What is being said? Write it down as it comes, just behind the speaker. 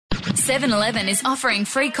7-Eleven is offering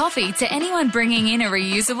free coffee to anyone bringing in a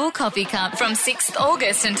reusable coffee cup from 6th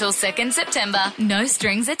August until 2nd September. No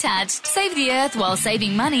strings attached. Save the earth while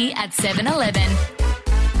saving money at 7-Eleven.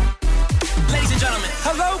 Ladies and gentlemen,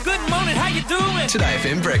 hello, good morning, how you doing? Today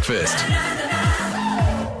FM Breakfast.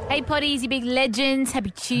 Hey, Potties, you big legends.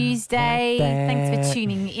 Happy Tuesday. Thanks for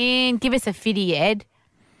tuning in. Give us a fitty, Ed.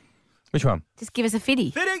 Which one? Just give us a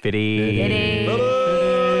fitty. Fitty.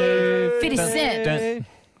 50 Cent.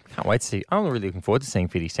 Can't wait to see. I'm really looking forward to seeing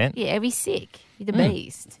 50 Cent. Yeah, it'll be sick. You're the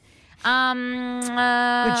beast. Good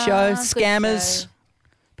show. Scammers.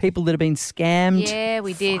 People that have been scammed. Yeah,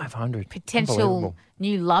 we did. 500. Potential Unbelievable.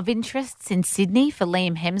 new love interests in Sydney for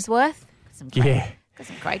Liam Hemsworth. Got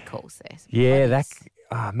some great calls there. Yeah,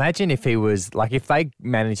 imagine if he was, like, if they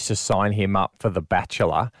managed to sign him up for The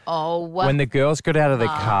Bachelor. Oh, When the girls got out of the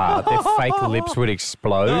car, their fake lips would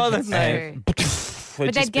explode. Oh, that's true.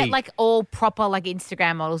 But they'd get like all proper like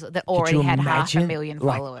Instagram models that already had 500,000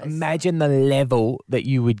 followers. Imagine the level that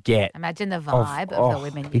you would get. Imagine the vibe of the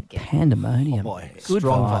women you'd get. Pandemonium. Good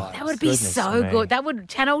Strong vibe. That would be so good.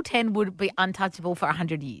 Channel 10 would be untouchable for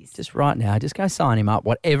 100 years. Just right now, just go sign him up,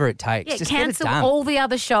 whatever it takes. Yeah, just cancel get it done. all the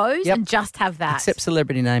other shows and just have that. Except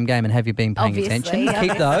Celebrity Name Game and Have You Been Paying Attention?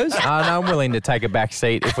 Keep those. I'm willing to take a back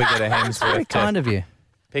seat if we get a Hemsworth. Very kind of you.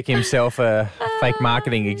 Pick himself a fake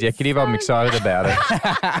marketing executive. I'm excited about it.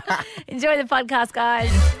 Enjoy the podcast, guys.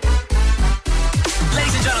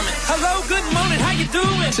 Ladies and gentlemen, hello, good morning, how you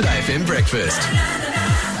doing? Today FM Breakfast.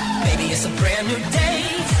 Baby, it's a brand new day.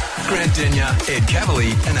 Grant Denyer, Ed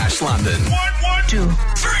Cavalier and Ash London. 1, 2, 3,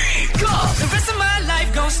 go! The rest of my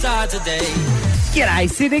life gon' start today. G'day,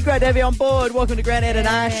 Sydney. Great to have you on board. Welcome to Grant, Ed and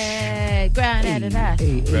Ash. Yeah, Grand Ed and Ash.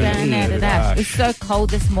 Grand Ed and Ash. It was so cold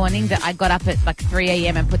this morning that I got up at like 3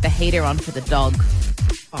 a.m. and put the heater on for the dog.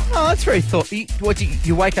 Oh, that's very thoughtful.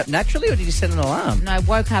 You wake up naturally or did you set an alarm? No, I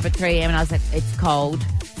woke up at 3 a.m. and I was like, it's cold.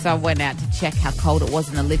 So I went out to check how cold it was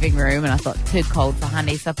in the living room and I thought, too cold for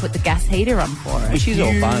honey. So I put the gas heater on for her. She's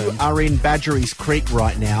all You bones. are in Badgerys Creek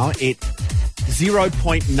right now. It's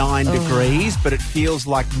 0.9 degrees, but it feels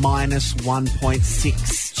like minus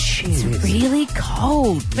 1.6. It's really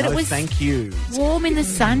cold. But No, it was thank you. warm in the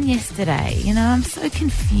sun yesterday. You know, I'm so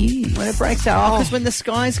confused. When it breaks out, because when the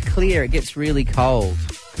sky's clear, it gets really cold.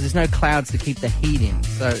 Because there's no clouds to keep the heat in.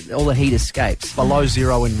 So all the heat escapes. Below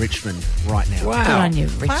zero in Richmond right now. Wow. Good on you,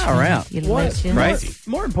 Richmond. Far out. You What? legend. Crazy.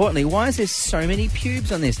 More importantly, why is there so many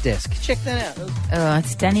pubes on this desk? Check that out. Oh,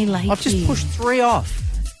 it's Danny Lakey. I've just pushed 3 off.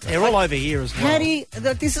 They're all over here as well. How do you...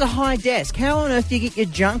 This is a high desk. How on earth do you get your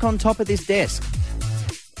junk on top of this desk?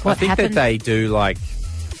 I think happened? that they do, like,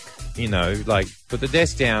 you know, like, put the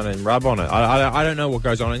desk down and rub on it. I don't know what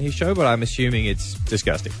goes on in his show, but I'm assuming it's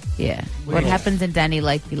disgusting. Yeah. What happens in Danny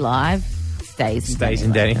Lakey Live stays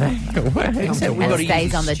in Danny Lakey. Except we've got And to stays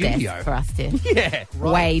use on the studio. desk for us to Yeah.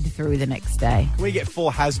 wade through the next day. Can we get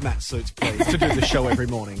 4 hazmat suits, please, to do the show every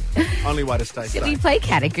morning? Only way to stay Should we safe. play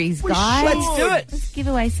categories, guys? Let's do it. Let's give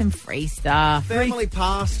away some free stuff. Family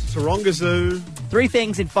Past, Taronga Zoo. 3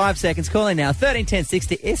 things in 5 seconds. Call in now. 13 10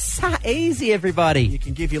 60. It's so easy, everybody. You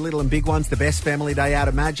can give your little and big ones the best family day out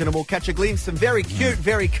imaginable. Catch a glimpse of some very cute,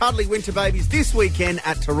 very cuddly winter babies this weekend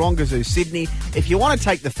at Taronga Zoo, Sydney. If you want to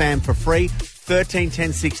take the fam for free, 13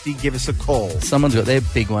 10 60, give us a call. Someone's got their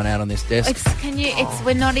big one out on this desk.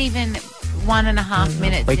 We're not even 1.5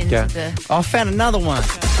 minutes into the... I found another one.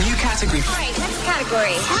 New category. All right, next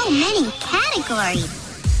category. How many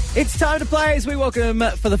categories? It's time to play as we welcome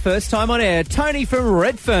for the first time on air Tony from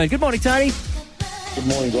Redfern. Good morning, Tony. Good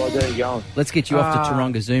morning, guys. How you going? Let's get you off to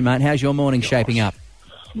Taronga Zoo, mate. How's your morning shaping up?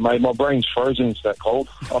 Mate, my brain's frozen. It's that cold.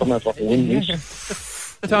 I don't know if I can win this.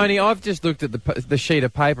 Tony, I've just looked at the sheet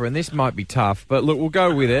of paper, and this might be tough. But look, we'll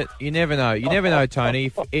go with it. You never know. You never know,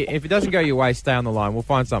 Tony. If it doesn't go your way, stay on the line. We'll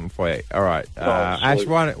find something for you. All right. Ash,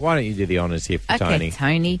 why don't you do the honours here for Tony? Okay,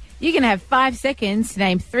 Tony. You can have 5 seconds to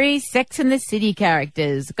name 3 Sex and the City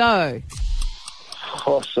characters. Go.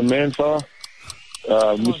 Oh, Samantha,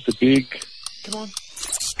 Mr. Big. Come on.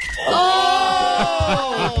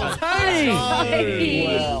 Oh, Tony!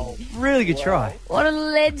 Wow. Really good try. What a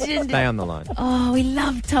legend. Stay on the line. Oh, we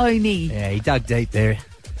love Tony. Yeah, he dug deep there.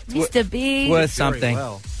 Mr. Big. Worth something.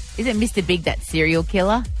 Well. Isn't Mr. Big that serial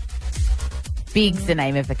killer? Big's the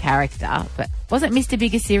name of the character, but wasn't Mr.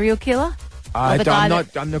 Big a serial killer? I'm the guy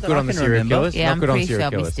not that- good I on the can serial remember. killers. Yeah, not I'm good on pretty sure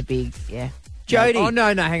serial killers. Mr. Big, yeah. Jody. Oh,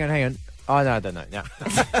 no, hang on. Oh, no, I don't know. No.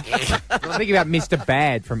 I'm thinking about Mr.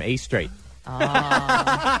 Bad from E Street.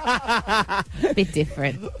 Oh. Bit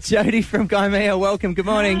different. Jody from Gymea, welcome. Good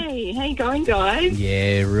morning. Hey, how you going, guys?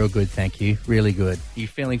 Yeah, real good, thank you. Really good. You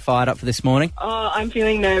feeling fired up for this morning? Oh, I'm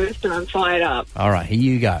feeling nervous, but I'm fired up. All right, here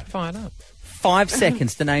you go. Fine up. 5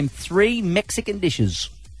 seconds to name 3 Mexican dishes.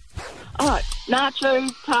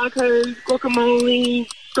 Nachos, tacos, guacamole,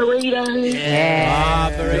 burritos.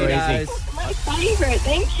 Burritos. My favourite,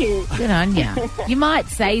 thank you. Good on you. You might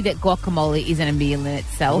say that guacamole isn't a meal in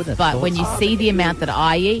itself, but when you see the amount that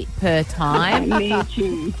I eat per time... Me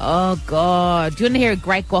too. Oh, God. Do you want to hear a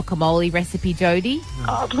great guacamole recipe, Jodie?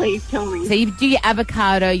 Oh, please tell me. So you do your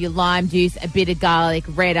avocado, your lime juice, a bit of garlic,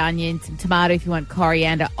 red onion, some tomato if you want,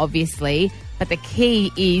 coriander, obviously. But the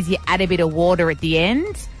key is you add a bit of water at the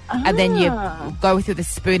end. And then you go with it with a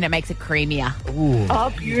spoon. It makes it creamier. Ooh.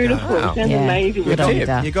 Oh, beautiful. Wow. Sounds amazing. Good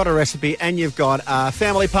tip. You got a recipe and you've got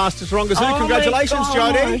family pasta Taronga Zoo. Congratulations,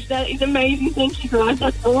 Jodie. That is amazing. Thank you, guys.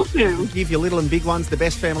 That's awesome. Give your little and big ones the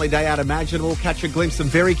best family day out imaginable. Catch a glimpse of some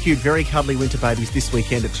very cute, very cuddly winter babies this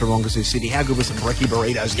weekend at Taronga Zoo City. How good were some brekkie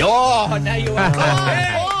burritos? Oh, now you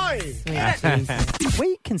are. boy!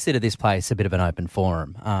 We consider this place a bit of an open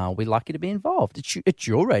forum. We'd like you to be involved. It's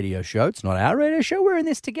your radio show. It's not our radio show. We're in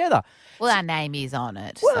this together. Well, our name is on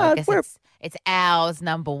it. Well, so I guess it's ours,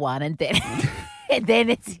 number one, and then and then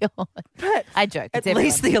it's yours. But I joke. At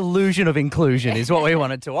least the illusion of inclusion is what we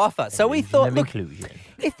wanted to offer. So we thought, look,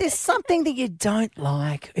 if there's something that you don't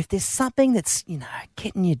like, if there's something that's,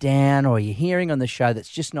 getting you down or you're hearing on the show that's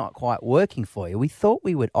just not quite working for you, we thought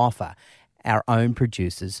we would offer our own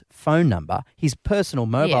producer's phone number, his personal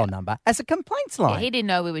mobile number, as a complaints line. Yeah, he didn't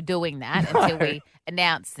know we were doing that until we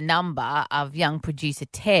announced the number of young producer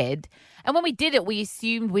Ted. And when we did it, we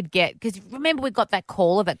assumed we'd get, because remember we got that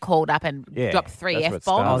caller that called up and dropped 3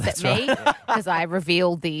 F-bombs at me because I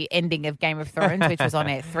revealed the ending of Game of Thrones, which was on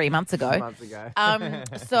air 3 months ago.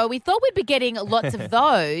 So we thought we'd be getting lots of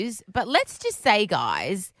those, but let's just say,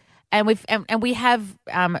 guys, and we have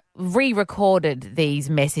re-recorded these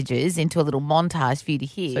messages into a little montage for you to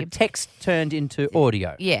hear. So text turned into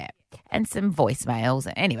audio. Yeah, and some voicemails.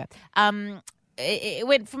 Anyway, it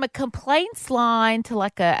went from a complaints line to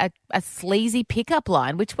like a sleazy pickup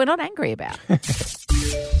line, which we're not angry about.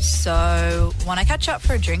 So, want to catch up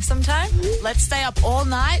for a drink sometime? Let's stay up all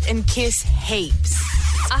night and kiss heaps.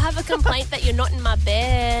 I have a complaint that you're not in my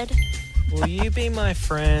bed. Will you be my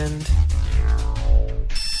friend?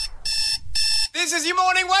 This is your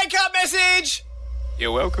morning wake-up message!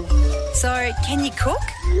 You're welcome. So, can you cook?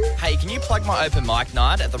 Hey, can you plug my open mic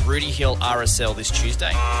night at the Rudy Hill RSL this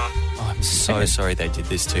Tuesday? I'm so sorry they did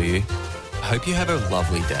this to you. I hope you have a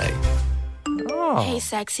lovely day. Hey,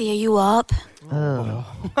 sexy, are you up?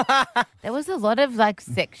 There was a lot of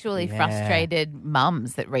sexually frustrated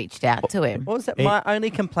mums that reached out to him. What was that? My only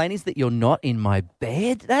complaint is that you're not in my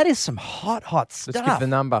bed. That is some hot stuff. Let's give the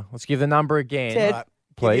number. Let's give the number again. Ted, right,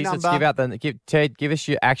 please. Let's give out Ted, give us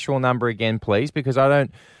your actual number again, please, because I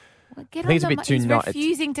don't. Well, I think it's a bit too he's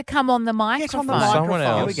refusing to come on the microphone. Get on the microphone. Someone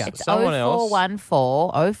else. Here we go. It's Someone else.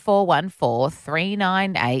 0414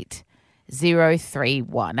 398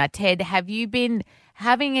 031. Now, Ted, have you been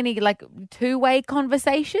having any two-way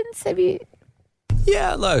conversations? Have you?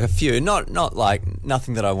 Yeah, look, a few. Not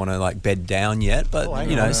nothing that I want to bed down yet, but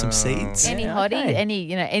some seeds. Any hottie?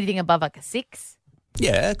 Any anything above a 6?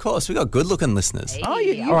 Yeah, of course. We got good-looking listeners. Oh,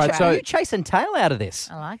 you're chasing tail out of this.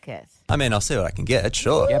 I like it. I mean, I'll see what I can get.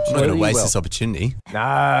 Sure, Yeah, I'm not going to waste will. this opportunity.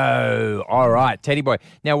 No. All right, Teddy boy.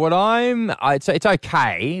 Now, it's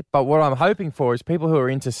okay, but what I'm hoping for is people who are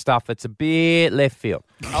into stuff that's a bit left field.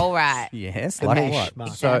 All right. Yes, Okay. like what?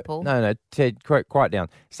 Example. No, Ted, quiet down.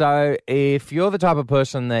 So if you're the type of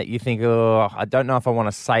person that you think, I don't know if I want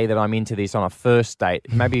to say that I'm into this on a first date,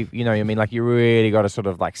 maybe, you really got to sort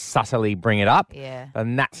of subtly bring it up. Yeah.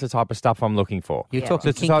 And that's the type of stuff I'm looking for. You're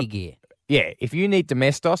talking kinky gear. Yeah, if you need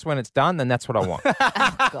domestos when it's done, then that's what I want.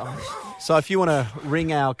 Gosh. So if you want to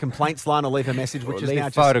ring our complaints line or leave a message, which is Leave now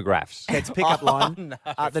just photographs. Ted's pickup line,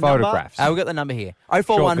 the Photographs. number. We've got the number here.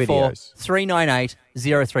 0414 videos. 398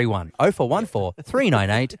 031. 0414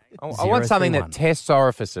 398 I want something that tests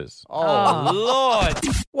orifices. Oh, Lord.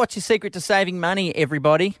 What's your secret to saving money,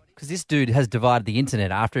 everybody? Because this dude has divided the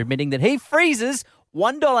internet after admitting that he freezes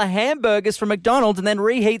 $1 hamburgers from McDonald's and then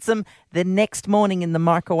reheats them the next morning in the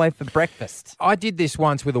microwave for breakfast. I did this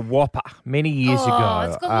once with a Whopper many years ago. Oh,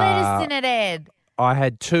 it's got lettuce in it, Ed. I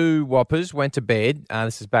had 2 Whoppers, went to bed.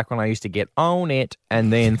 This is back when I used to get on it,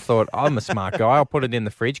 and then thought, I'm a smart guy. I'll put it in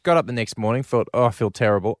the fridge. Got up the next morning, thought, I feel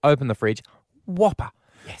terrible. Opened the fridge, Whopper.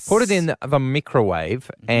 Yes. Put it in the microwave,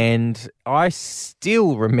 and I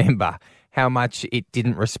still remember how much it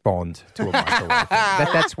didn't respond to a microwave.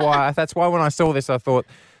 That's why when I saw this, I thought,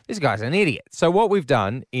 this guy's an idiot. So what we've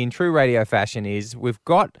done in true radio fashion is we've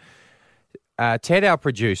got Ted, our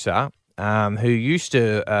producer, who used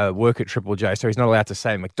to work at Triple J, so he's not allowed to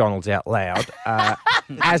say McDonald's out loud,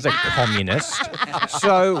 as a communist.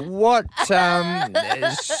 So what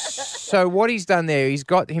he's done there, he's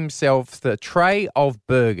got himself the tray of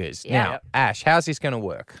burgers. Yeah. Now, Ash, how's this going to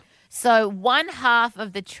work? So one half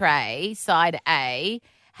of the tray, side A,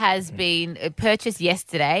 has been purchased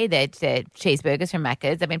yesterday. They're cheeseburgers from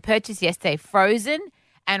Macca's. They've been purchased yesterday, frozen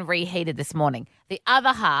and reheated this morning. The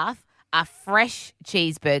other half are fresh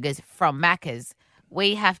cheeseburgers from Macca's.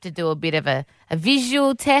 We have to do a bit of a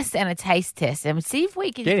visual test and a taste test and see if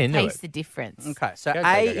we can taste the difference. Okay, so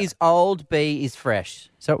A is old, B is fresh.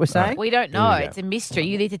 Is that what we're saying? We don't know. It's a mystery.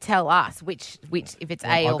 You need to tell us which if it's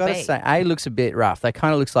A or B. I've got to say, A looks a bit rough. They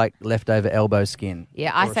kind of looks like leftover elbow skin.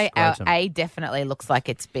 Yeah, I say A definitely looks like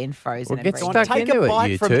it's been frozen. Well, get stuck into it,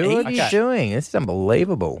 you two. What are you doing? This is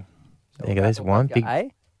unbelievable. There you go. There's one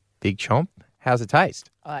big chomp. How's it taste?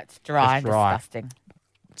 Oh, it's dry and disgusting.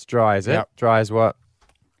 It's dry, is it? Yep. Dry as what?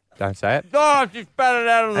 Don't say it. Oh, she spat it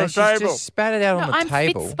out on the table. Just spat it out on the I'm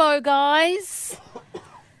table. Fitspo, guys.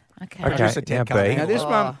 Okay. Now B. Now this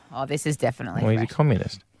one. Oh, this is definitely Well, he's a fresh.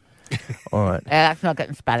 communist. All right. Yeah, that's not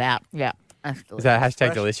getting spat out. Yeah. That's Is that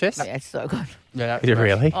hashtag delicious? Yeah, it's so good. Yeah, Is it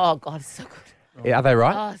really? Oh, God, it's so good. Yeah, are they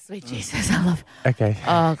right? Oh, sweet Jesus, I love it. Okay.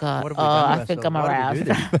 Oh, God. I think I'm aroused.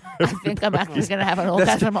 I think I'm actually going to have an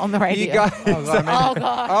orgasm on the radio. You guys, Oh,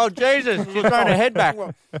 God. Oh, Jesus. She's throwing her head back.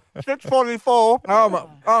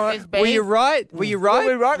 6:44. were you right? Were you right?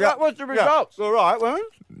 Were we right? That was the results. All right, women.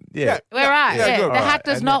 Yeah. We're right. Yeah, Yeah, good. the hack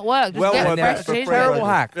does not work. Just get fresh It's a cheeseburgers. terrible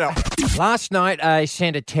hack. Yeah. Last night, I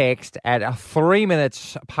sent a text at 3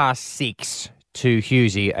 minutes past 6 to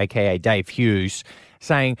Hughesy, a.k.a. Dave Hughes,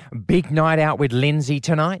 saying, big night out with Lindsay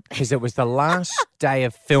tonight, because it was the last day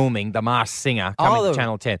of filming The Masked Singer coming to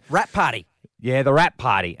Channel 10. Rap party. Yeah, the rap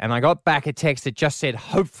party. And I got back a text that just said,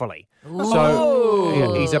 hopefully.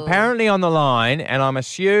 So he's apparently on the line, and I'm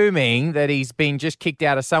assuming that he's been just kicked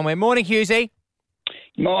out of somewhere. Morning, Hughesy.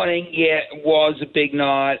 Morning. Yeah, it was a big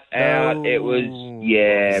night out. It was,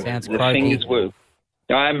 Sounds the croaky. fingers were.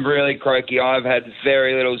 I'm really croaky. I've had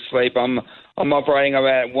very little sleep. I'm operating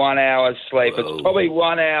about 1 hour sleep. It's probably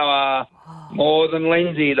 1 hour more than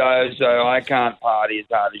Lindsay, though, so I can't party as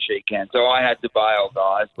hard as she can. So I had to bail,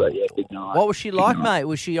 guys. But, yeah, big night. What was she like, mate?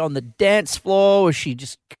 Was she on the dance floor? Was she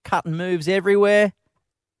just cutting moves everywhere?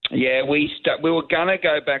 Yeah, we were going to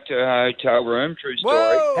go back to her hotel room, true story.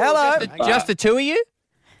 Whoa, Hello. Just the two of you?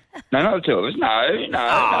 No, not the two of us. No.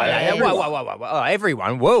 Whoa.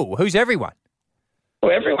 Everyone. Whoa. Who's everyone?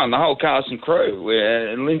 Well, everyone, the whole cast and crew.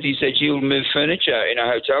 Lindsay said she'll move furniture in a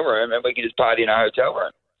hotel room and we can just party in a hotel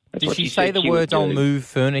room. That's Did what she said say the she would words, I'll do. move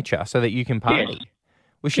furniture so that you can party? Yes.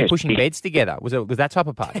 Was she Yes. pushing beds together? Was that type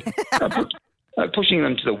of party? Pushing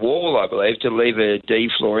them to the wall, I believe, to leave a D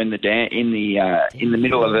floor in the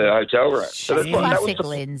middle of the hotel room. So that's what, that was Classic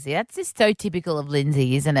Lindsay. That's just so typical of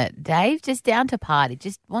Lindsay, isn't it, Dave? Just down to party.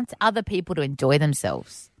 Just wants other people to enjoy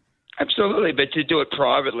themselves. absolutely, but to do it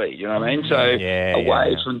privately, you know what I mean? So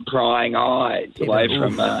away from prying eyes, away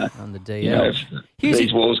from on the DL. you know,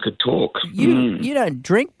 these walls could talk. You don't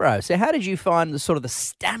drink, bro. So how did you find the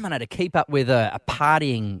stamina to keep up with a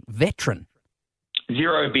partying veteran?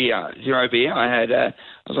 Zero beer. I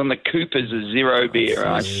was on the Coopers of zero beer.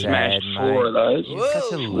 I smashed four of those.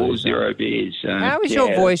 Four zero beers. How is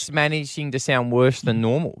your voice managing to sound worse than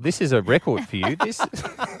normal? This is a record for you.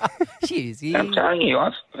 I'm telling you,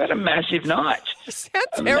 I've had a massive night. Sounds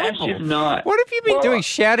a terrible. massive night. What have you been doing?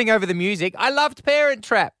 Shouting over the music? I loved Parent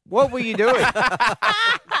Trap. What were you doing?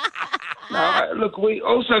 No, look, we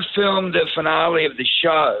also filmed the finale of the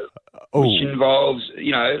show, which involves,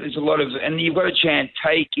 there's a lot of, and you've got to chant,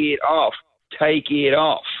 take it off. Was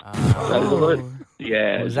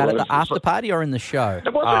that at the after party or in the show?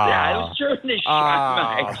 It was during the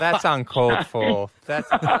show, mate. That's uncalled for.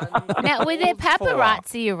 Now, were there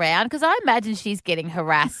paparazzi around? Because I imagine she's getting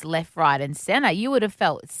harassed left, right and centre. You would have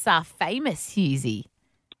felt famous, Hughesy.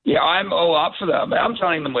 Yeah, I'm all up for that. I mean, I'm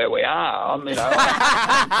telling them where we are.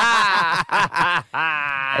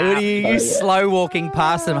 Were you slow walking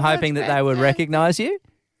past them hoping that they would recognise you?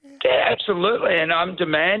 Yeah, absolutely. And I'm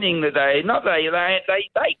demanding that they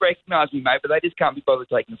recognise me, mate, but they just can't be bothered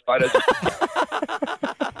taking photos.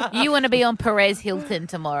 You want to be on Perez Hilton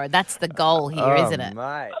tomorrow. That's the goal here, isn't it? Mate.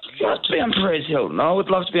 I'd love to be on Perez Hilton. I would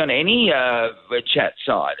love to be on any chat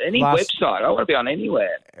site, any website. I want to be on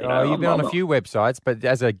anywhere. You've been on a few websites, but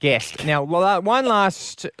as a guest. Now, one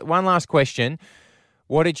last question.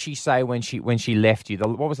 What did she say when she left you?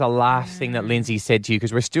 What was the last thing that Lindsay said to you?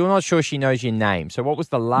 Because we're still not sure she knows your name. So what was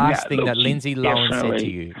the last thing that Lindsay Lohan said to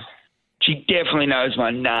you? She definitely knows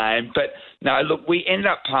my name. But no, look, we ended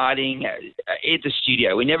up partying at the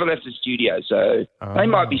studio. We never left the studio, so they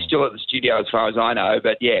might be still at the studio as far as I know.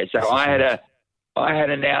 But yeah, so I had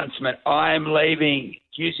an announcement. I'm leaving.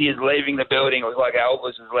 Hughesy is leaving the building. It was like Elvis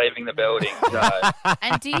is leaving the building. So.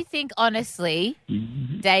 And do you think, honestly,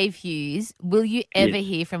 Dave Hughes, will you ever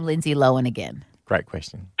hear from Lindsay Lohan again? Great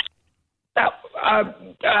question.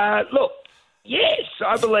 Look, yes,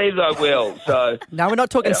 I believe I will. So no, we're not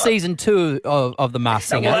talking season 2 of The Masked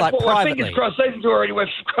Singer, privately. Fingers crossed, season 2 already. We're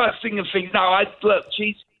crossing the fingers. No, look,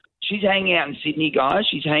 she's hanging out in Sydney, guys.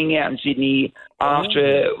 She's hanging out in Sydney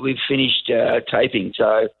after we've finished taping.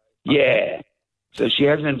 So, yeah. So she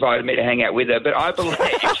hasn't invited me to hang out with her, but I believe.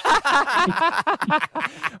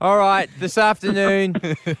 All right, this afternoon,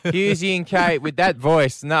 Hughesy and Kate with that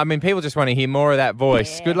voice. No, I mean, people just want to hear more of that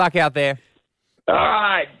voice. Yeah. Good luck out there. All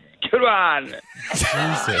right, good one.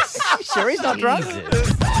 Jesus. Sure he's not drunk?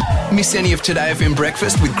 Miss any of Today FM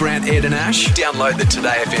breakfast with Grant, Ed and Ash? Download the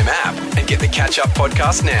Today FM app and get the catch-up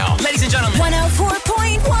podcast now. Ladies and gentlemen.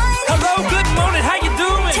 104.1. Hello, good morning. How you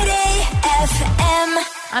doing? Today FM.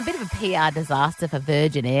 A bit of a PR disaster for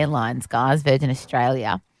Virgin Airlines, guys, Virgin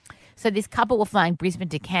Australia. So this couple were flying Brisbane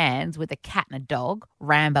to Cairns with a cat and a dog,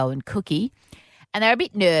 Rambo and Cookie, and they're a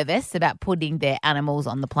bit nervous about putting their animals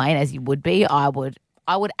on the plane, as you would be. I would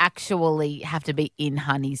actually have to be in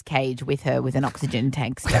Honey's cage with her with an oxygen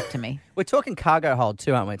tank strapped to me. We're talking cargo hold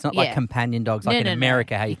too, aren't we? It's not like companion dogs like in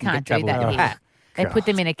America how you can can't get trouble do that with your here. cat. They put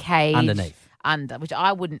them in a cage. Underneath. Which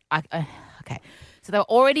I wouldn't. Okay. So they were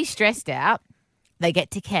already stressed out. They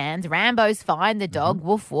get to Cairns. Rambo's fine. The dog,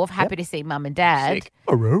 woof, woof, happy to see Mum and Dad. Sick.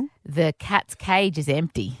 Aroo. The cat's cage is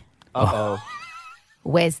empty. Uh-oh.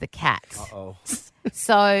 Where's the cat? Uh-oh.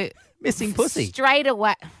 So missing pussy. Straight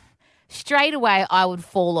away, I would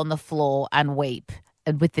fall on the floor and weep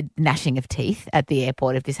with the gnashing of teeth at the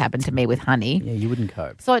airport if this happened to me with Honey. Yeah, you wouldn't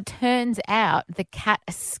cope. So it turns out the cat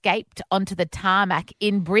escaped onto the tarmac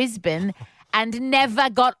in Brisbane and never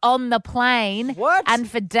got on the plane. What? And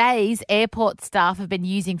for days, airport staff have been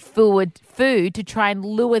using food to try and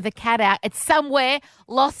lure the cat out. It's somewhere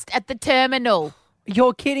lost at the terminal.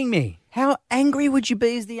 You're kidding me. How angry would you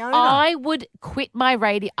be as the owner? I would quit my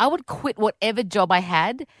radio. I would quit whatever job I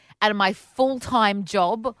had, and my full-time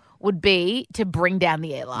job would be to bring down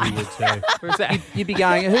the airline. You would too. You'd be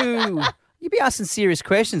going, who? You'd be asking serious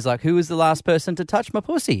questions like, who was the last person to touch my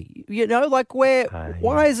pussy? You know, like where?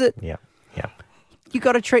 Why is it? Yeah. You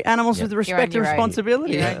got to treat animals with respect and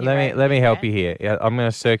responsibility. Let me help you here. Yeah, I'm going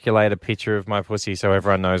to circulate a picture of my pussy so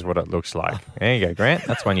everyone knows what it looks like. There you go, Grant.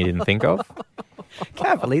 That's one you didn't think of.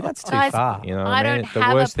 Can't believe that's too far. You know what I I mean? don't The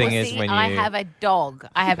have worst a thing pussy. is when I have a dog.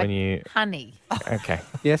 I have Honey. Okay.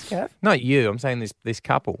 Yes, Cav? Not you. I'm saying this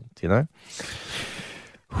couple. Do you know?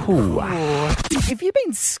 Have you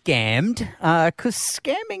been scammed? Because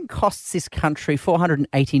scamming costs this country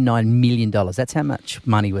 $489 million. That's how much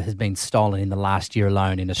money has been stolen in the last year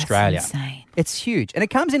alone in Australia. That's insane. It's huge. And it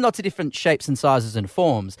comes in lots of different shapes and sizes and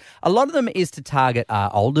forms. A lot of them is to target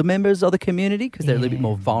older members of the community because they're a little bit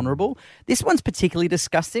more vulnerable. This one's particularly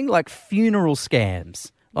disgusting, like funeral scams.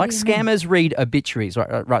 Like scammers read obituaries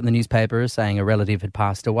right in the newspaper saying a relative had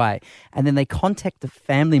passed away. And then they contact the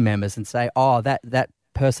family members and say, oh, that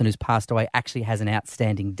person who's passed away actually has an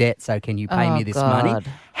outstanding debt, so can you pay me this money?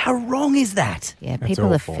 How wrong is that? Yeah,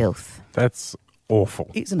 people are filth. That's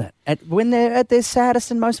awful. Isn't it? When they're at their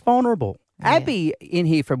saddest and most vulnerable. Yeah. Abby in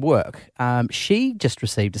here from work, she just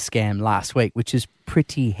received a scam last week, which is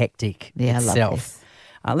pretty hectic itself. I love this.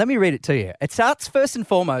 Let me read it to you. It starts first and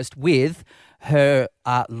foremost with her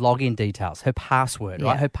login details, her password,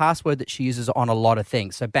 right? Her password that she uses on a lot of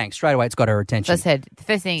things. So bang, straight away it's got her attention. So I said, the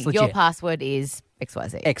first thing, your password is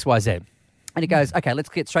XYZ. XYZ. And it goes, okay, let's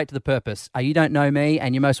get straight to the purpose. You don't know me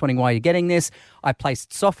and you're most wondering why you're getting this. I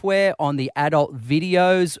placed software on the adult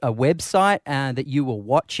videos website that you were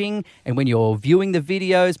watching. And when you're viewing the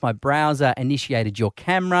videos, my browser initiated your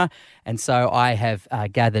camera. And so I have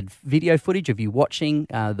gathered video footage of you watching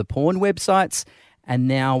the porn websites. And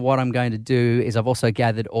now what I'm going to do is I've also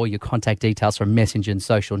gathered all your contact details from Messenger and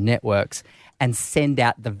social networks and send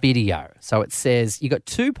out the video. So it says, you got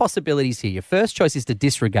two possibilities here. Your first choice is to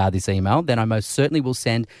disregard this email. Then I most certainly will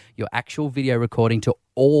send your actual video recording to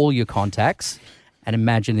all your contacts and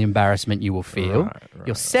imagine the embarrassment you will feel. Right.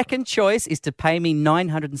 Your second choice is to pay me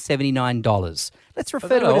 $979. Let's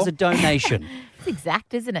refer to it as a donation. It's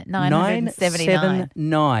exact, isn't it? $979.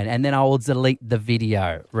 And then I will delete the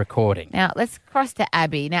video recording. Now, let's cross to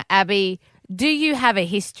Abby. Now, Abby, Do you have a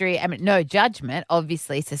history? I mean, no judgment.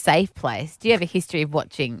 Obviously, it's a safe place. Do you have a history of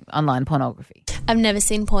watching online pornography? I've never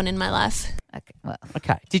seen porn in my life. Okay, well.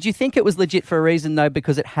 Okay. Did you think it was legit for a reason, though,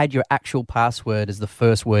 because it had your actual password as the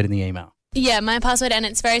first word in the email? Yeah, my password, and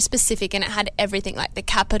it's very specific, and it had everything, like the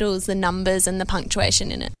capitals, the numbers, and the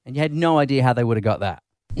punctuation in it. And you had no idea how they would have got that?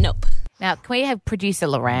 Nope. Now, can we have producer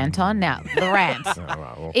Laurent on? Now, Laurent,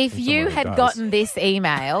 if you had gotten this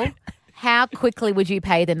email, how quickly would you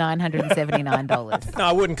pay the $979? No,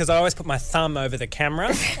 I wouldn't, because I always put my thumb over the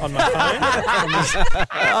camera on my phone.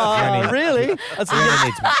 Oh, really? That's only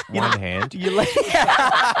needs one hand.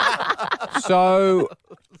 So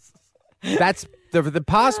that's the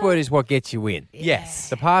password is what gets you in.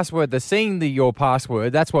 Yes. The password, your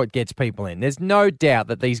password, that's what gets people in. There's no doubt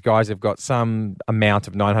that these guys have got some amount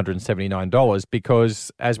of $979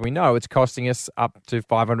 because, as we know, it's costing us up to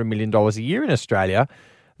 $500 million a year in Australia.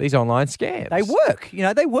 These online scams. They work.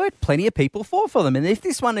 They work. Plenty of people fall for them. And if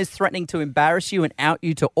this one is threatening to embarrass you and out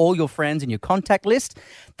you to all your friends in your contact list,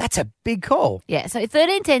 that's a big call. Yeah, so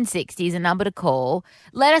 131060 is a number to call.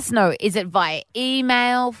 Let us know, is it via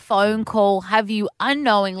email, phone call? Have you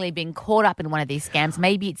unknowingly been caught up in one of these scams?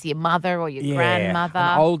 Maybe it's your mother or your grandmother.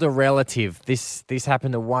 An older relative. This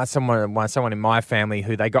happened to someone in my family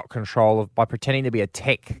who they got control of by pretending to be a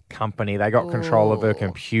tech company. They got control of her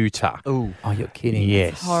computer. Ooh. Oh, you're kidding.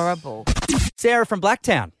 Yes. Horrible. Sarah from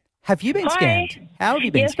Blacktown, have you been scammed? How have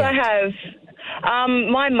you been scammed? Yes, I have.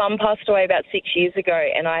 My mum passed away about 6 years ago,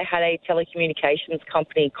 and I had a telecommunications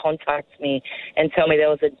company contact me and tell me there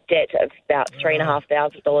was a debt of about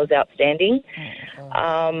 $3,500 outstanding.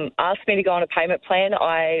 Asked me to go on a payment plan.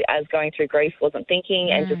 I, as going through grief, wasn't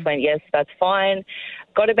thinking and just went, yes, that's fine.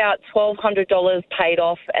 Got about $1,200 paid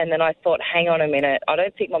off, and then I thought, hang on a minute, I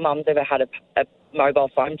don't think my mum's ever had a mobile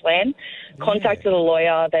phone plan. Contacted a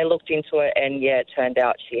lawyer, they looked into it, and it turned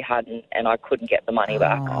out she hadn't, and I couldn't get the money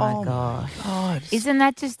back. Oh, my gosh. Isn't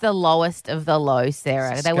that just the lowest of the low,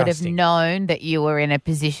 Sarah? They would have known that you were in a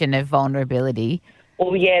position of vulnerability.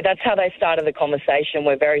 Well, yeah, that's how they started the conversation.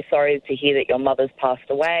 We're very sorry to hear that your mother's passed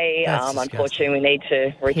away. Unfortunately, we need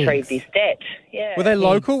to retrieve this debt. Yeah. Were they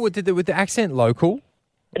local? With the accent local?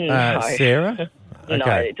 No. Sarah? Okay. No,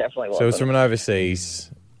 it definitely wasn't. So it's from an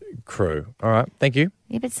overseas crew. All right. Thank you.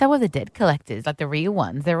 Yeah, but so are the debt collectors, like the real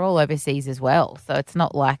ones. They're all overseas as well. So it's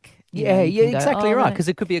not like... exactly right. Because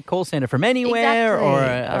it could be a call centre from anywhere or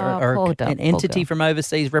an entity from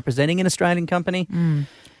overseas representing an Australian company.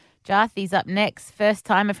 Jarthy's up next. First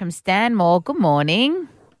timer from Stanmore. Good morning.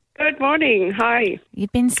 Good morning. Hi.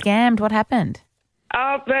 You've been scammed. What happened?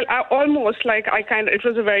 It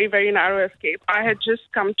was a very, very narrow escape. I had just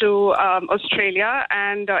come to Australia,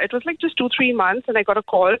 and it was like just 2-3 months, and I got a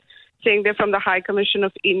call saying they're from the High Commission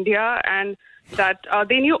of India, and that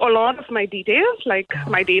they knew a lot of my details, like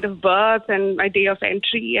my date of birth and my day of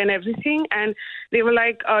entry and everything, and they were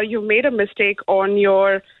like, you made a mistake on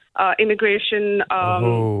your immigration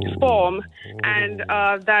form, and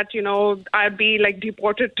that, I'd be like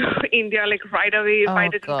deported to India like right away if I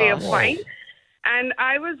didn't pay a fine. And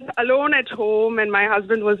I was alone at home, and my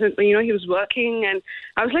husband wasn't, he was working, and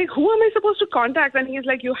I was like, who am I supposed to contact? And he's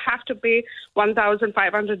like, you have to pay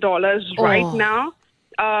 $1,500 right now.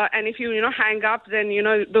 And if you, hang up, then,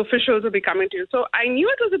 the officials will be coming to you. So I knew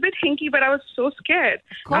it was a bit hinky, but I was so scared.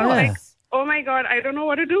 I was like, oh my God, I don't know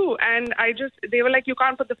what to do. And they were like, you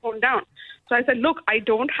can't put the phone down. So I said, look, I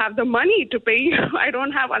don't have the money to pay you. I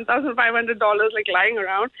don't have $1,500 like lying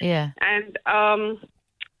around. Yeah. And,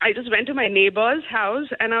 I just went to my neighbor's house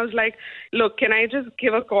and I was like, look, can I just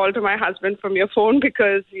give a call to my husband from your phone?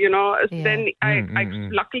 Because, then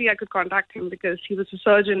luckily I could contact him because he was a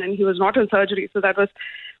surgeon and he was not in surgery. So that was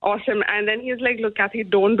awesome. And then he's like, look, Kathy,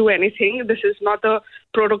 don't do anything. This is not the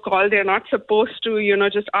protocol. They're not supposed to,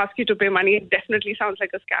 just ask you to pay money. It definitely sounds like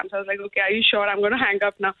a scam. So I was like, okay, are you sure? I'm going to hang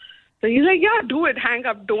up now. So he's like, yeah, do it. Hang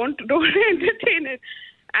up. Don't entertain it.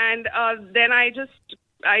 And then I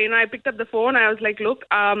picked up the phone. I was like, look,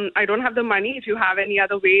 I don't have the money. If you have any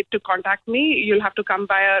other way to contact me, you'll have to come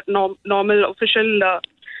via normal official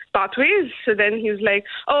pathways. So then he was like,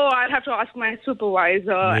 I'll have to ask my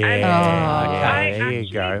supervisor. And I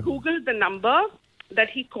actually Googled the number that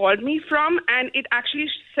he called me from, and it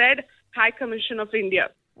actually said High Commission of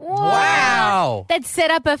India. Wow. They'd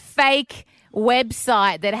set up a fake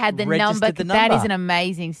website that had the number. That is an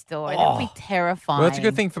amazing story. That would be terrifying. Well, that's a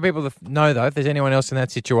good thing for people to know, though. If there's anyone else in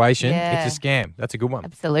that situation, it's a scam. That's a good one.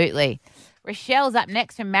 Absolutely. Rochelle's up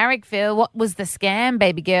next from Marrickville. What was the scam,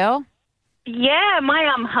 baby girl? Yeah,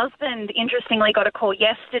 my husband, interestingly, got a call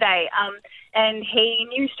yesterday. and he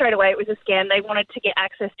knew straight away it was a scam. They wanted to get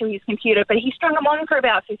access to his computer, but he strung them on for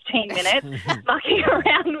about 15 minutes, mucking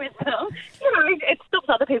around with them. You know, it stops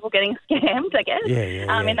other people getting scammed, I guess,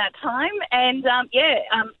 in that time. And,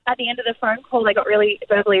 at the end of the phone call, they got really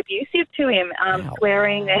verbally abusive to him,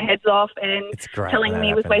 swearing their heads off and telling me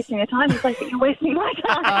he was wasting their time. He's like, you're wasting my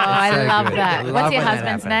time. Oh, I love that. What's your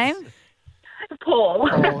husband's name? Paul.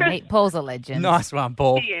 Paul's a legend. Nice one,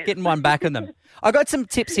 Paul. Getting one back on them. I got some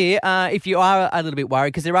tips here if you are a little bit worried,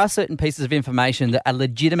 because there are certain pieces of information that a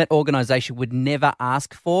legitimate organisation would never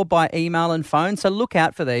ask for by email and phone. So look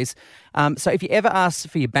out for these. So if you ever ask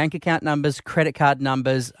for your bank account numbers, credit card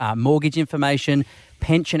numbers, mortgage information,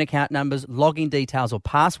 pension account numbers, login details or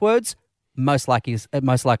passwords, most likely a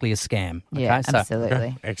scam. Okay? Yeah,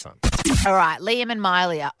 absolutely. Excellent. All right, Liam and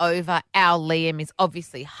Miley are over. Our Liam is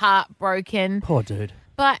obviously heartbroken. Poor dude.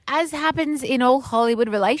 But as happens in all Hollywood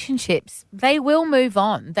relationships, they will move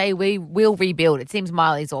on. They will rebuild. It seems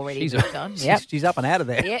Miley's already moved on. She's up and out of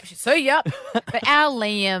there. Yep, see ya. But our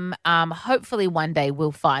Liam, hopefully one day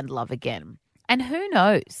will find love again. And who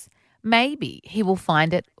knows, maybe he will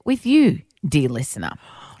find it with you, dear listener.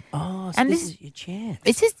 Oh, so this is your chance.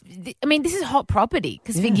 This is hot property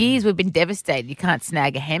because for years we've been devastated. You can't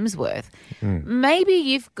snag a Hemsworth. Maybe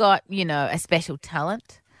you've got, a special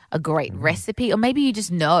talent, a great recipe, or maybe you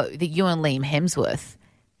just know that you and Liam Hemsworth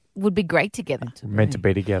would be great together. Meant to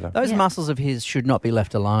be together. Those muscles of his should not be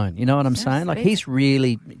left alone. You know what I'm saying? Like, he's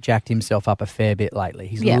really jacked himself up a fair bit lately.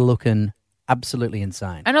 He's looking absolutely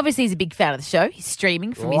insane. And obviously he's a big fan of the show. He's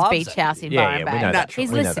streaming from his beach house in Byron Bay. We know that.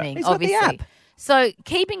 He's We know listening, that. He's got the obviously. app. So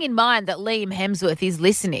keeping in mind that Liam Hemsworth is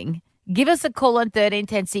listening, give us a call on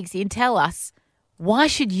 131060 and tell us, why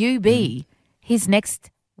should you be his next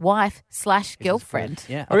wife/girlfriend?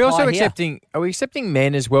 Yeah. Are we also Apply here. accepting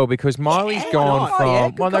men as well? Because Miley's gone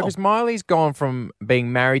because Miley's gone from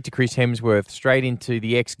being married to Chris Hemsworth straight into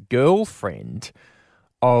the ex-girlfriend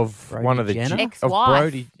of Brody one of the Jenner? Ex-wife.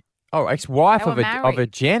 Brody. Oh, ex-wife They of were a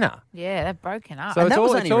married. Jenner. Yeah, they've broken up. So And it's that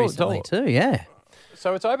was all- only it's all- recently it's all- too, yeah.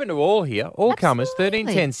 So it's open to all here, all comers.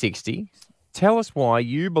 131060. Tell us why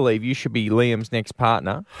you believe you should be Liam's next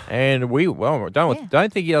partner, and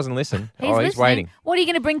don't think he doesn't listen. He's He's listening. waiting. What are you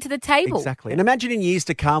going to bring to the table? Exactly. And imagine in years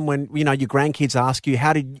to come when, your grandkids ask you,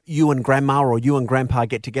 how did you and grandma or you and grandpa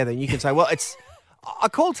get together? And you can say, well, I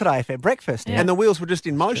called today for breakfast and the wheels were just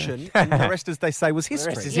in motion and the rest, as they say, was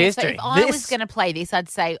history. is So history. if I was going to play this, I'd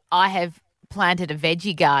say I have planted a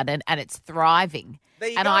veggie garden and it's thriving.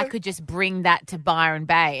 And I could just bring that to Byron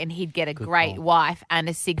Bay and he'd get a great wife and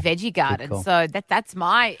a sick veggie garden. call. So that's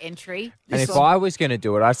my entry. And if I was going to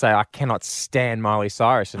do it, I say I cannot stand Miley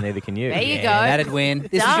Cyrus, and neither can you. There you go. That'd win.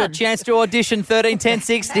 This is your Done. chance to audition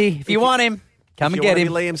 131060. If you want him, come and get him.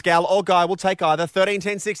 Liam's gal or guy, we'll take either.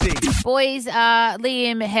 131060. Boys,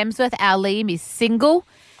 Liam Hemsworth, our Liam, is single.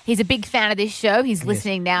 He's a big fan of this show. He's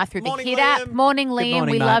listening now through the Kid app. Morning, Liam.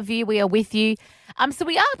 morning, we mate. love you. We are with you. So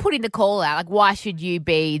we are putting the call out, like, why should you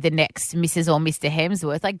be the next Mrs. or Mr.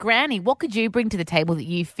 Hemsworth? Like, Granny, what could you bring to the table that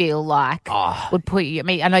you feel like would put you,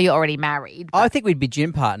 I know you're already married. I think we'd be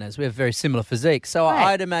gym partners. We have very similar physiques. So Right.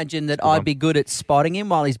 I'd imagine that I'd be good at spotting him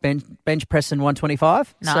while he's bench pressing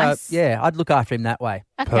 125. Nice. So, yeah, I'd look after him that way.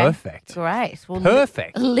 Okay. Perfect. Great. Well,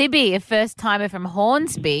 Perfect. Libby, a first-timer from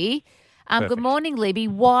Hornsby. Good morning, Libby.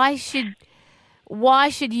 Why should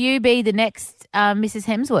you be the next Mrs.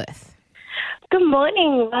 Hemsworth? Good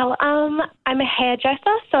morning. Well, I'm a hairdresser,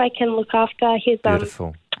 so I can look after his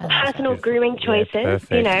Beautiful. personal grooming choices.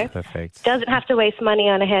 Perfect. Perfect. Doesn't have to waste money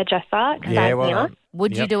on a hairdresser. 'Cause I'm here.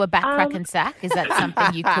 Would you do a back crack and sack? Is that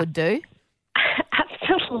something you could do?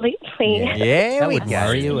 Absolutely. That we would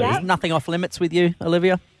worry you. Yeah. There's nothing off limits with you,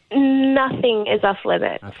 Olivia? Nothing is off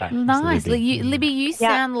limits. Okay. Nice. Libby, you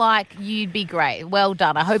sound like you'd be great. Well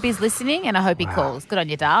done. I hope he's listening and I hope he calls. Good on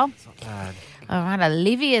you, Dal. All right,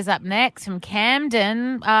 Olivia's up next from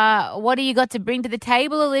Camden. What do you got to bring to the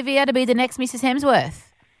table, Olivia, to be the next Mrs. Hemsworth?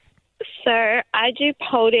 So I do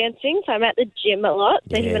pole dancing, so I'm at the gym a lot.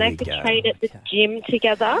 So him and I could train at the gym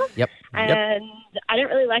together. Yep. And I don't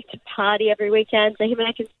really like to party every weekend, so him and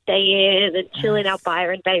I can stay in and chill in our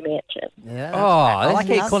Byron Bay mansion. Yeah. I like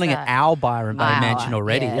how you're calling it our Byron Bay Our, mansion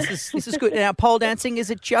already. yeah. This is good. Now, pole dancing, is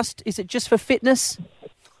it just for fitness?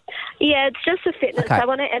 Yeah, it's just for fitness. Okay. I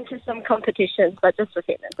want to enter some competitions, but just for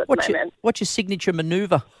fitness at the moment. What's your signature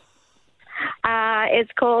manoeuvre?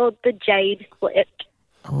 It's called the Jade Flip.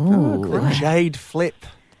 The Jade Flip.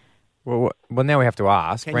 Well, now we have to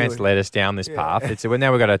ask. Can Grant's you- led us down this path.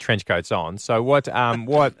 Now we've got our trench coats on. So what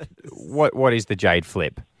is the Jade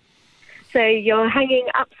Flip? So you're hanging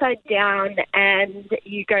upside down and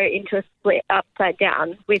you go into a split upside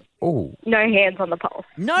down with no hands on the pole.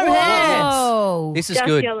 No hands. Whoa. This is Just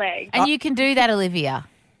good. your legs. And you can do that, Olivia.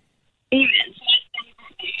 Even.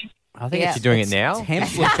 I think You're doing it now? Olivia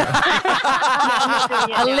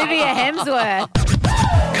Hemsworth.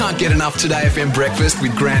 Can't get enough Today FM breakfast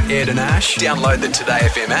with Grant, Ed and Ash? Download the Today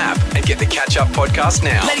FM app and get the catch-up podcast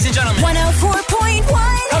now. Ladies and gentlemen. 104.1.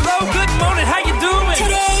 Hello, good morning. How you doing?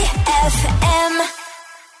 Today FM.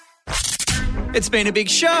 It's been a big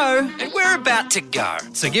show, and we're about to go.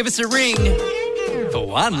 So give us a ring for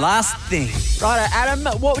one last thing. Right, Adam,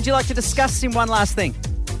 what would you like to discuss in one last thing?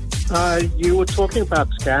 You were talking about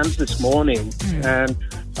scams this morning, and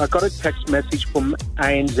I got a text message from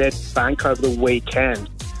ANZ Bank over the weekend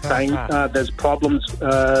saying there's problems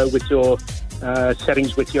with your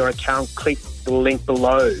settings with your account. Click the link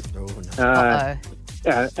below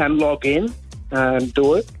and log in and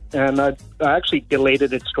do it. And I actually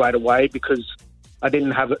deleted it straight away because I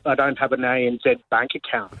don't have an ANZ bank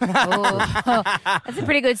account. That's a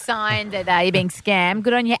pretty good sign that you're being scammed.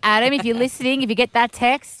 Good on you, Adam. If you're listening, if you get that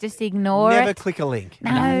text, just ignore it. Never click a link.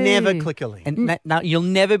 No. Never click a link. And no, you'll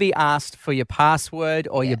never be asked for your password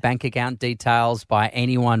or your bank account details by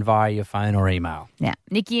anyone via your phone or email. Yeah.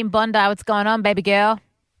 Nikki in Bondi, what's going on, baby girl?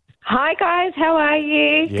 Hi, guys. How are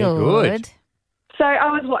you? Yeah, good. So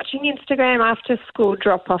I was watching Instagram after school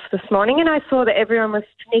drop-off this morning and I saw that everyone was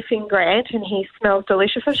sniffing Grant and he smells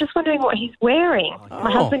delicious. I was just wondering what he's wearing.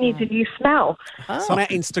 My husband needs a new smell. It's on our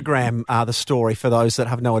Instagram, the story, for those that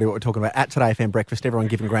have no idea what we're talking about. At Today FM Breakfast, everyone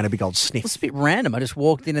giving Grant a big old sniff. It's a bit random. I just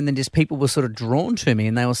walked in and then just people were sort of drawn to me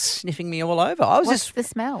and they were sniffing me all over. What's the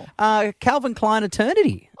smell? Calvin Klein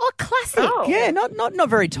Eternity. Oh, classic. Yeah, not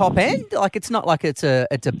very top end. Like it's not like it's a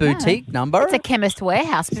boutique number. It's a Chemist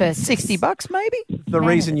Warehouse person. $60 maybe. The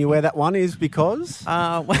reason you wear that one is because?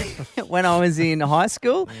 When I was in high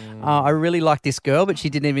school, I really liked this girl, but she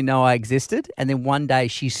didn't even know I existed. And then one day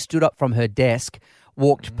she stood up from her desk,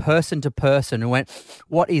 walked person to person and went,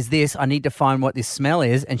 "What is this? I need to find what this smell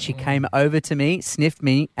is." And she came over to me, sniffed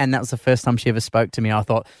me, and that was the first time she ever spoke to me. I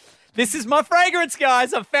thought, this is my fragrance,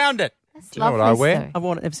 guys. I've found it. Do you know what I wear? I've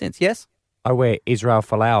worn it ever since. Yes? I wear Israel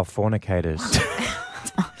Folau Fornicators.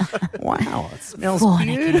 Wow, it smells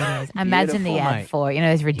Fornicators. beautiful. Imagine the ad mate. for it. You know,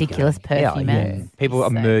 those ridiculous perfume ads. People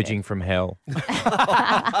emerging from hell.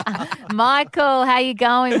 Michael, how you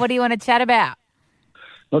going? What do you want to chat about?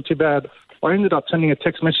 Not too bad. I ended up sending a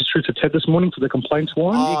text message through to Ted this morning for the complaints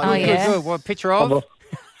line. Oh, yeah. Good. What picture of?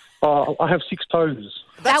 I have 6 toes.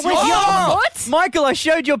 That was your foot? Michael, I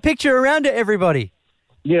showed your picture around to everybody.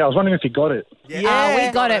 Yeah, I was wondering if you got it. Yeah,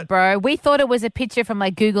 we got it, bro. We thought it was a picture from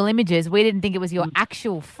like Google Images. We didn't think it was your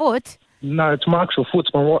actual foot. No, it's my actual foot.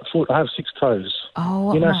 It's my right foot. I have 6 toes.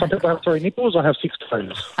 Oh, you know, my some people have 3 nipples. I have 6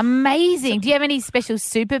 toes. Amazing. Do you have any special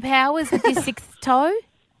superpowers with your 6th toe?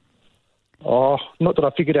 Oh, not that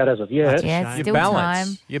I figured out as of yet. Yeah, it's still balance.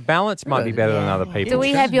 time. Your balance might be better than other people. Do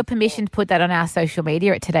we have your permission to put that on our social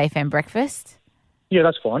media at Today FM Breakfast? Yeah,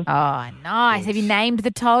 that's fine. Oh, nice. Have you named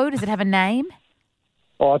the toe? Does it have a name?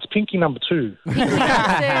 Oh, it's Pinky number 2.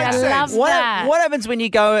 I love that. What happens when you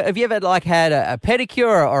go? Have you ever like had a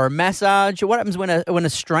pedicure or a massage? Or what happens when a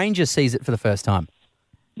stranger sees it for the first time?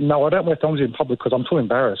 No, I don't wear thongs in public because I'm too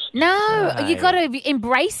embarrassed. No, you got to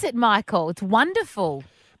embrace it, Michael. It's wonderful.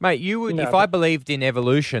 Mate, you would. If I believed in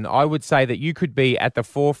evolution, I would say that you could be at the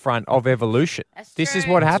forefront of evolution. This is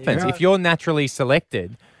what happens. If you're naturally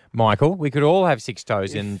selected, Michael, we could all have 6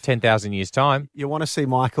 toes in 10,000 years' time. You want to see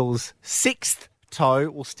Michael's 6th toe?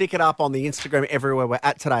 We'll stick it up on the Instagram everywhere. We're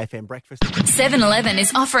at Today FM Breakfast. 7-Eleven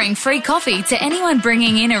is offering free coffee to anyone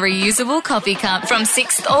bringing in a reusable coffee cup from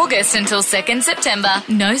 6th August until 2nd September.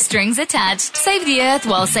 No strings attached. Save the earth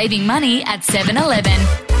while saving money at 7-Eleven.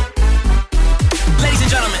 Ladies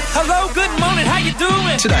and gentlemen. Hello, good morning. How you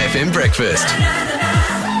doing? Today FM Breakfast.